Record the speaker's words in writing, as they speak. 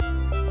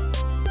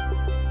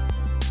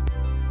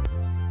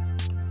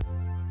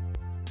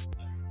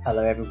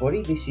Hello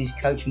everybody, this is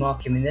Coach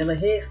Mark Manila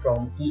here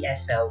from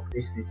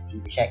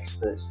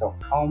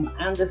ESLBusinessEnglishExperts.com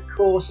and of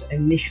course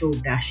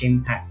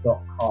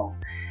Initial-Impact.com.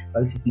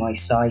 Both of my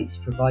sites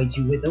provide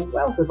you with a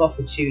wealth of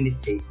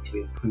opportunities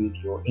to improve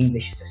your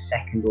English as a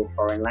second or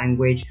foreign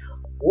language,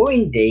 or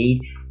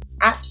indeed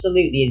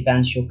absolutely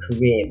advance your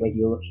career whether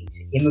you're looking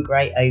to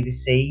immigrate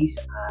overseas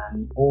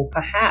or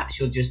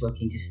perhaps you're just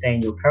looking to stay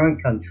in your current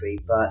country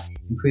but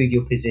improve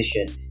your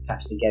position,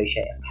 perhaps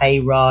negotiate a pay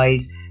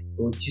rise,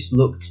 or just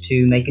looked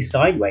to make a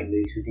sideways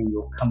move within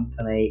your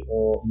company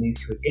or move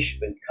to a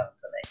different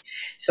company.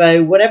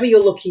 So whatever you're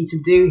looking to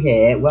do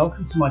here,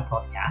 welcome to my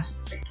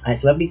podcast.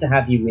 It's lovely to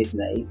have you with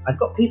me. I've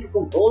got people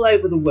from all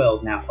over the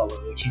world now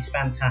following, which is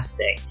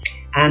fantastic.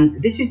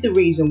 And this is the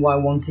reason why I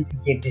wanted to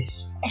give this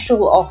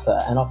special offer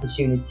and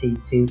opportunity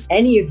to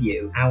any of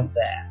you out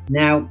there.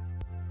 Now,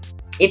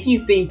 if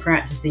you've been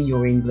practicing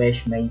your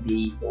English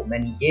maybe for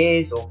many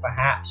years, or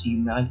perhaps you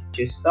might have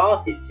just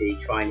started to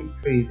try and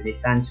improve and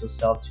advance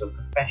yourself to a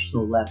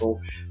professional level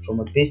from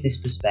a business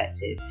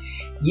perspective,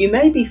 you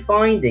may be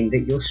finding that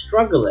you're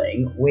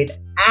struggling with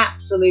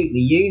absolutely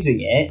using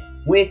it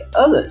with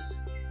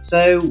others.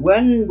 So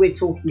when we're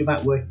talking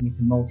about working at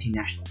a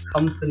multinational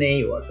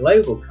company or a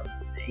global company,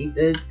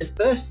 the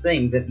first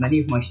thing that many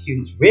of my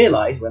students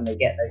realize when they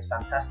get those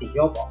fantastic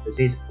job offers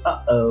is,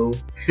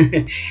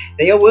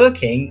 they are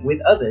working with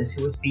others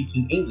who are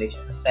speaking English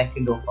as a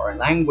second or foreign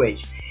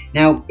language.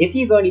 Now, if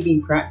you've only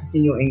been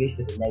practicing your English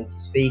with a native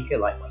speaker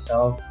like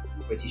myself,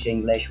 British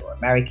English or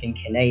American,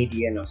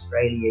 Canadian,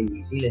 Australian,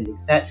 New Zealand,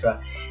 etc.,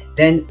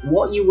 then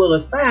what you will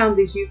have found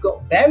is you've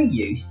got very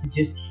used to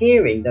just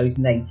hearing those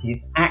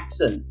native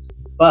accents.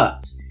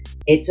 But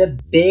it's a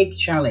big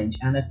challenge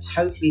and a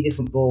totally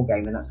different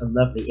ballgame, and that's a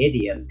lovely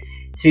idiom,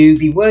 to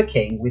be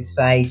working with,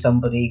 say,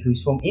 somebody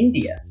who's from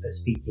India that's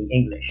speaking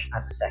English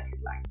as a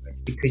second language,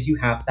 because you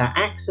have that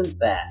accent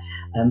there.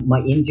 My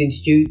Indian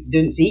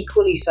students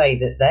equally say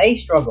that they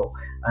struggle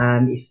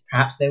if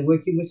perhaps they're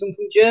working with someone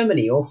from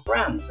Germany or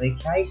France,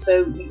 okay?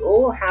 So we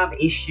all have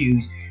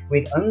issues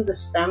with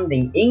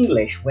understanding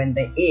English when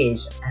there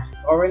is a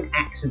foreign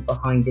accent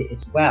behind it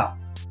as well.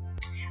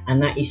 And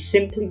that is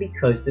simply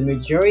because the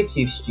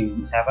majority of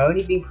students have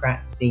only been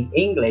practicing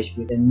English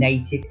with a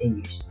native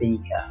English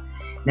speaker.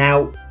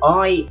 Now,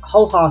 I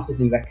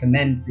wholeheartedly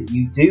recommend that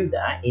you do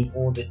that in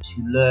order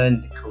to learn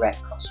the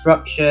correct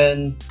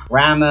construction,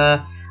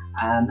 grammar,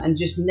 and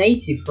just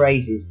native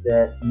phrases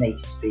that native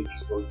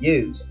speakers will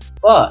use.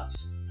 But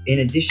in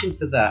addition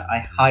to that, I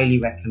highly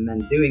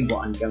recommend doing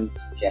what I'm going to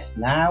suggest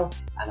now,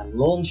 and I'm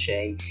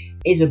launching,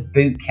 is a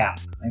boot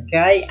camp,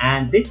 okay?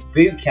 And this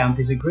boot camp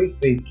is a group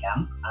boot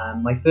camp.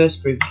 My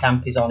first group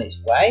camp is on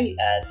its way.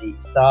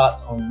 It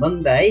starts on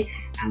Monday,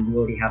 and we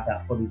already have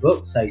that fully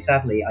booked, so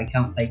sadly I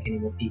can't take any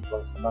more people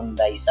onto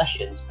Monday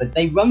sessions, but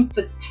they run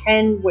for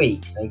 10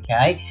 weeks,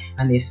 okay?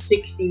 And they're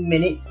 60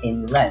 minutes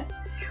in length.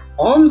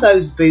 On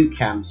those boot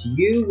camps,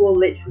 you will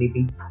literally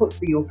be put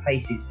through your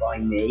paces by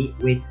me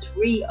with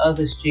 3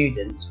 other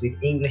students with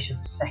English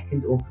as a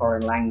second or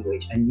foreign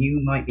language, and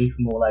you might be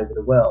from all over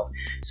the world.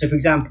 So for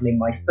example, in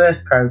my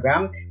first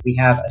program, we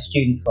have a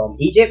student from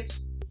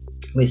Egypt,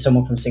 with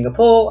someone from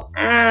Singapore,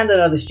 and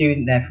another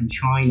student there from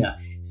China.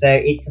 So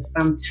it's a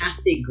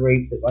fantastic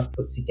group that I've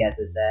put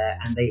together there,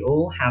 and they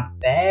all have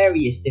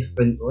various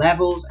different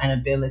levels and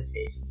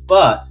abilities,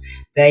 but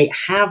they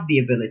have the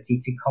ability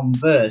to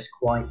converse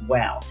quite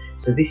well.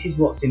 So this is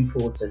what's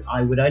important.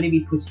 I would only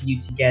be putting you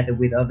together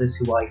with others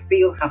who I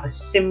feel have a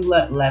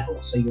similar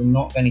level, so you're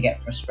not going to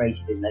get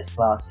frustrated in those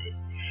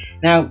classes.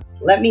 Now,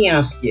 let me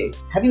ask you,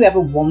 have you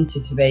ever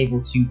wanted to be able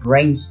to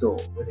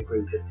brainstorm with a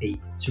group of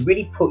people, to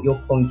really put your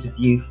point of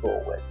view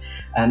forward?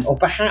 Or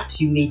perhaps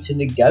you need to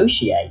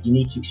negotiate, you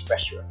need to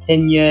express your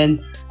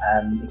opinion,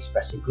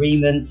 express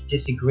agreement,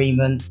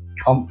 disagreement,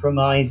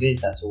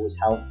 compromises, that's always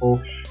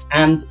helpful,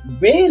 and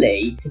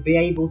really to be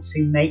able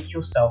to make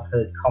yourself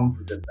heard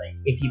confidently.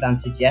 If you've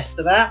answered yes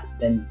to that,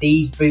 then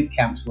these boot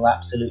camps will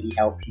absolutely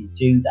help you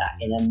do that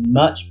in a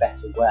much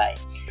better way.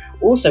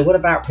 Also, what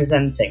about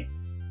presenting?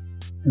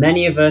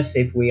 Many of us,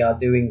 if we are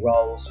doing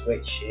roles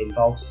which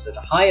involves us at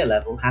a higher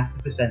level, have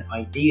to present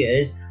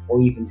ideas or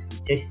even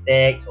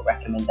statistics or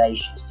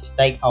recommendations to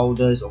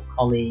stakeholders or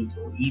colleagues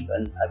or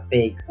even a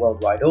big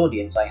worldwide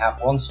audience. I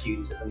have one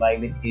student at the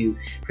moment who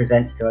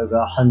presents to over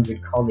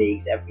 100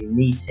 colleagues every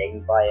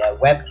meeting via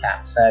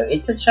webcam. So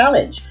it's a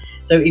challenge.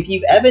 So if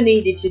you've ever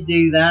needed to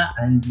do that,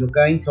 and you're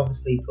going to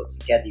obviously put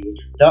together your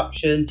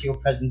introduction to your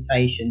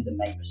presentation, the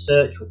main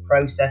research or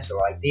process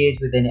or ideas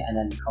within it, and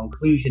then the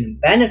conclusion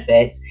and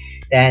benefits,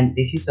 then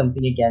this is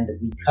something again that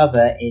we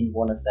cover in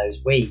one of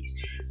those weeks.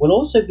 We'll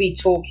also be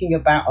talking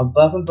about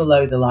above and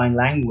below the line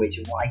language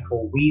and what I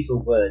call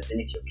weasel words, and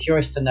if you're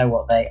curious to know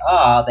what they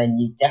are, then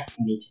you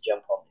definitely need to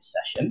jump on this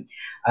session.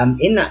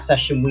 In that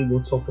session, we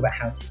will talk about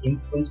how to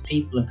influence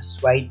people and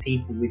persuade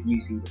people with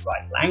using the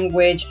right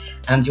language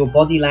and your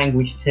body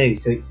language too.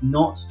 So it's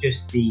not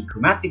just the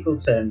grammatical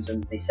terms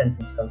and the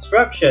sentence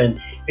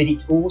construction, but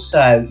it's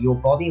also your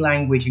body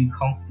language and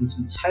confidence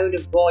and tone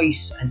of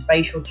voice and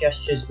facial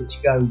gestures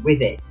which go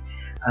with it.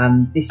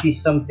 This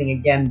is something,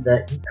 again,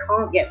 that you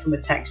can't get from a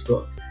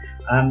textbook.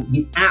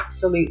 You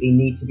absolutely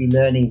need to be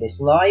learning this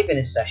live in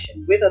a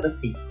session with other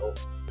people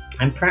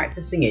and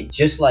practicing it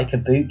just like a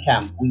boot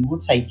camp. We will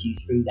take you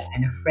through that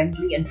in a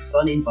friendly and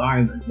fun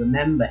environment.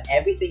 Remember,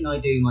 everything I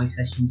do in my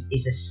sessions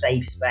is a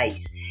safe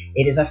space.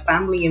 It is a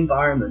family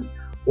environment.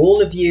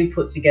 All of you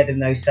put together in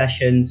those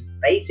sessions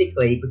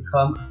basically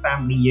become a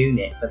family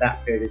unit for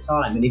that period of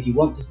time. And if you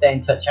want to stay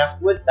in touch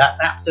afterwards,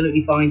 that's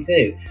absolutely fine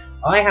too.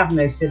 I have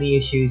no silly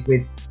issues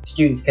with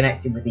students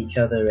connecting with each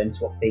other and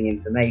swapping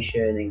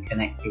information and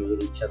connecting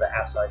with each other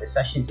outside of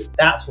sessions. If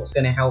that's what's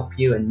going to help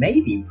you and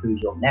maybe improve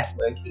your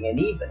networking and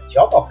even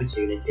job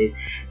opportunities,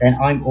 then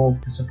I'm all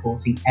for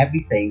supporting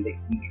everything that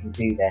we can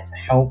do there to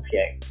help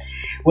you.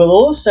 We'll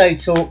also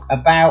talk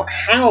about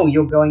how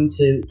you're going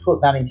to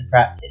put that into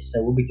practice.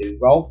 So we'll be doing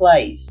role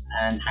plays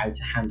and how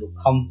to handle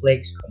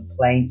conflicts,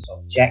 complaints,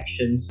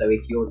 objections. So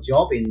if your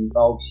job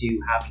involves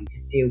you having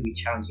to deal with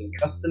challenging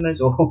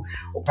customers, or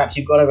perhaps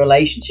you've got a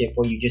relationship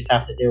where you just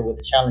have to deal with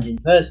a challenging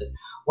person,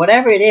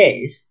 whatever it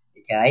is,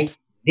 okay,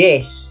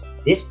 this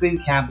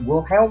boot camp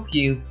will help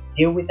you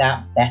deal with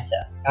that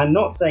better. I'm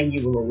not saying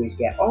you will always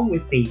get on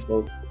with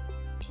people,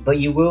 but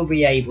you will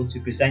be able to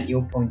present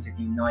your point of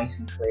view nice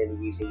and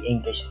clearly using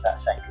English as that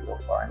second or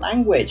foreign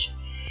language.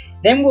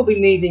 Then we'll be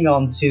moving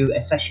on to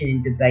a session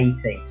in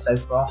debating. So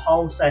for a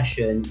whole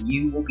session,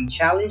 you will be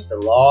challenged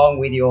along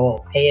with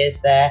your peers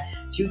there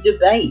to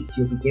debate.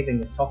 You'll be given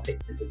a topic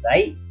to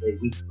debate the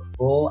week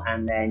before,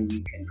 and then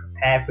you can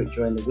prepare for it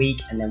during the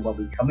week. And then when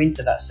we come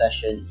into that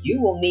session,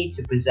 you will need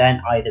to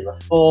present either a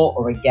for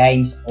or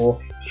against or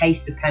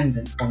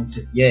case-dependent point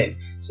of view.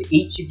 So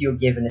each of you are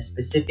given a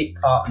specific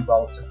part and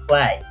role to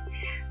play.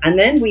 And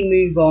then we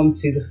move on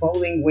to the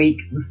following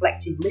week,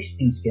 reflective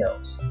listening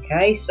skills.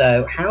 Okay,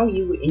 so how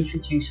you would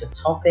introduce a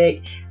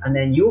topic, and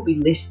then you'll be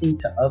listening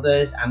to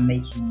others and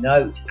making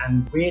notes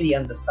and really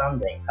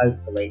understanding.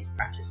 Hopefully it's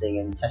practicing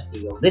and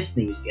testing your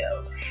listening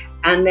skills.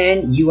 And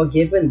then you are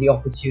given the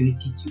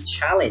opportunity to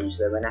challenge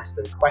them and ask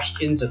them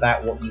questions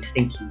about what you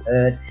think you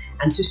heard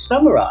and to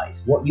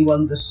summarize what you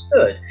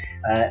understood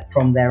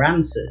from their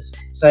answers.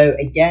 So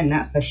again,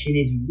 that session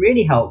is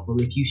really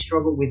helpful if you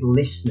struggle with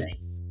listening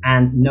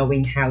and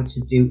knowing how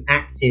to do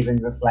active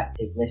and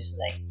reflective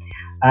listening.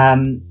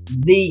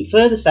 The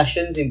further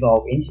sessions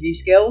involve interview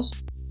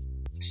skills.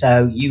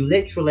 So you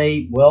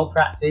literally will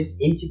practice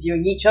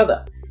interviewing each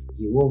other.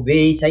 You will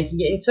be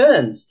taking it in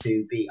turns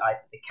to be either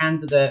the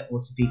candidate or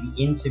to be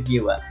the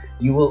interviewer.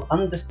 You will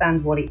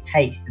understand what it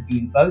takes to be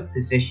in both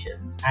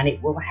positions, and it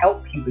will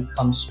help you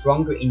become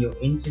stronger in your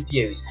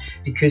interviews,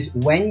 because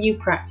when you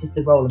practice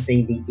the role of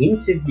being the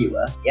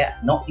interviewer,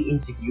 not the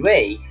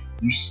interviewee,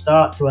 you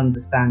start to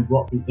understand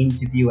what the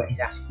interviewer is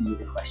asking you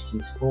the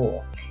questions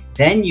for.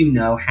 Then you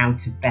know how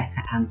to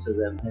better answer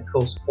them. And of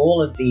course,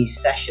 all of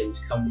these sessions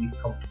come with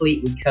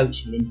complete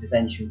coaching and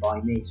intervention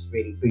by me to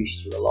really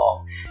boost you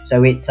along.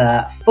 So it's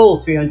a full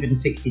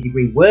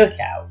 360-degree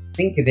workout.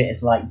 Think of it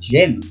as like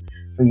gym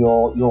for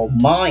your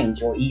mind,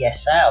 your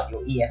ESL,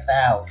 your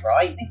EFL,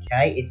 right?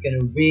 Okay, it's going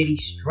to really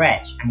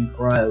stretch and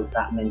grow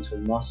that mental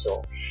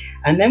muscle.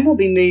 And then we'll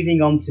be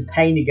moving on to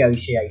pay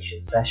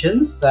negotiation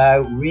sessions.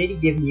 So really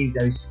giving you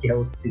those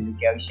skills to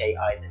negotiate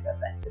either a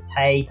better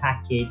pay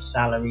package,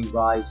 salary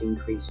rise,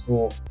 increase,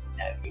 or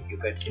if you're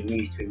going to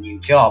move to a new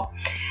job.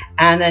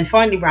 And then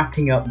finally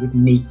wrapping up with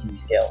meeting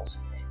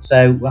skills.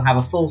 So we'll have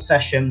a full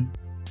session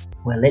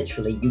where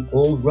literally you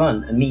all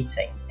run a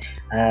meeting.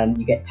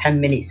 You get 10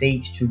 minutes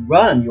each to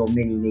run your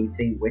mini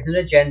meeting with an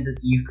agenda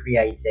that you've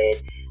created,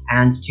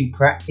 and to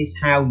practice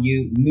how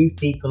you move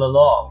people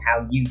along,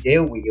 how you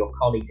deal with your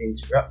colleagues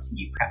interrupting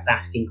you, perhaps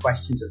asking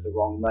questions at the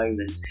wrong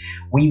moment.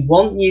 We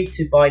want you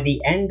to, by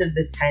the end of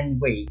the 10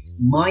 weeks,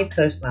 my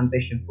personal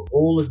ambition for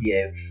all of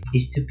you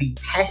is to be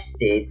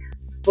tested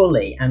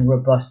fully and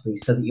robustly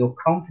so that your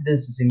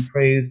confidence is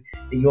improved,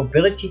 that your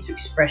ability to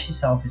express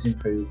yourself is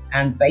improved,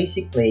 and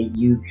basically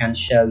you can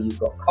show you've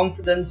got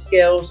confidence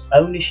skills,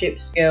 ownership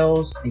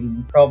skills, dealing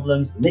with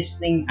problems,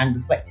 listening and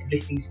reflective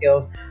listening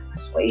skills,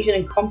 persuasion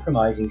and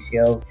compromising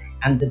skills,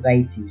 and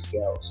debating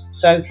skills.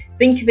 So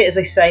think of it, as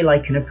I say,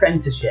 like an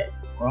apprenticeship,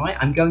 right?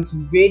 I'm going to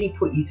really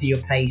put you through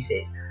your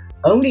paces.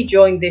 Only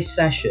join this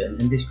session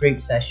and this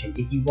group session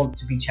if you want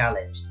to be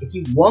challenged. If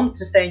you want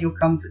to stay in your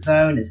comfort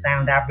zone and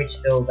sound average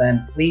still,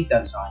 then please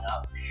don't sign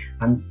up.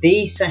 And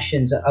these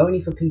sessions are only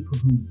for people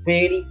who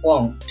really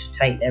want to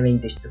take their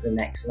English to the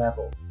next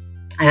level.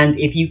 And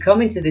if you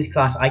come into this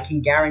class, I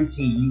can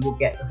guarantee you will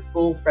get the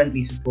full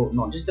friendly support,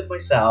 not just of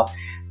myself,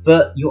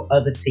 but your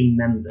other team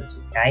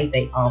members, okay?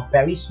 They are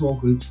very small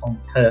groups on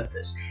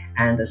purpose.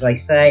 And as I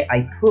say,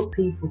 I put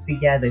people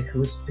together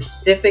who are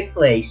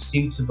specifically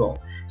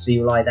suitable. So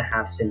you'll either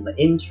have similar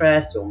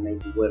interests or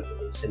maybe work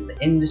within similar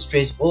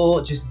industries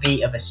or just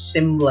be of a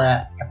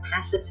similar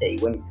capacity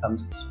when it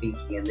comes to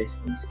speaking and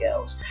listening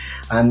skills.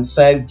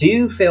 So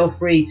do feel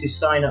free to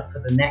sign up for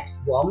the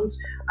next ones.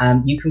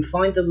 You can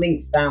find the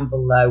links down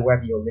below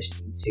wherever you're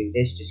listening to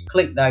this. Just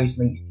click those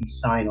links to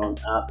sign on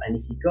up. And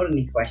if you've got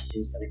any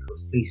questions, then of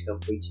course, please feel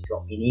free to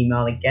drop me an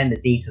email. Again, the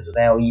details are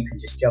there, or you can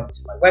just jump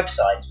to my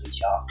websites,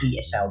 which are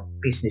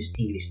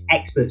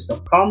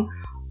eslbusinessenglishexperts.com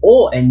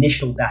or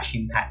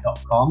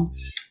initial-impact.com.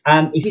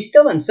 If you're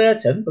still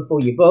uncertain before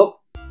you book,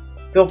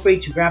 feel free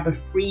to grab a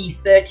free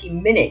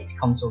 30-minute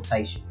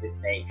consultation with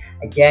me.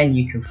 Again,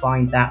 you can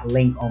find that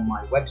link on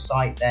my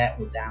website there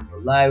or down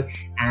below,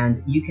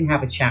 and you can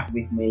have a chat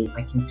with me.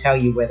 I can tell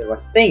you whether I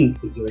think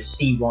that you're a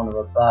C1 or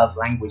above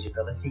language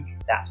ability,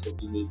 because that's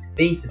what you need to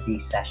be for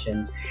these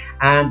sessions,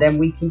 and then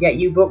we can get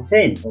you booked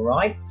in, all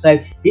right? So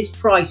this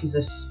price is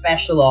a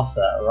special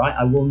offer, all right?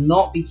 I will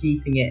not be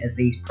keeping it at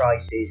these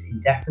prices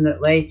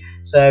indefinitely,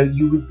 so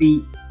you would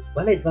be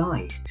well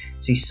advised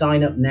to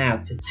sign up now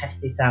to test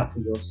this out for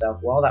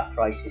yourself while that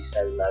price is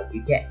so low.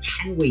 You get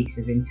 10 weeks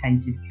of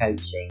intensive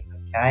coaching,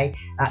 okay?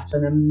 That's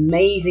an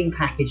amazing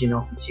package and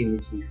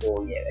opportunity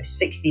for you.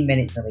 60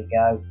 minutes of a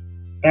go,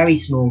 very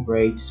small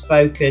groups,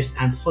 focused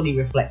and fully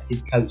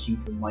reflective coaching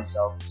from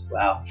myself as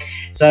well.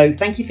 So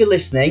thank you for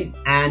listening,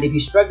 and if you're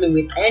struggling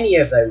with any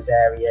of those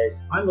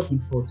areas, I'm looking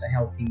forward to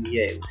helping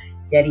you,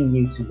 getting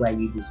you to where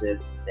you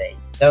deserve to be.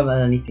 Don't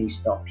let anything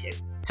stop you.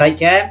 Take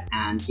care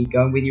and keep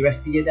going with the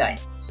rest of your day.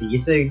 See you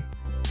soon.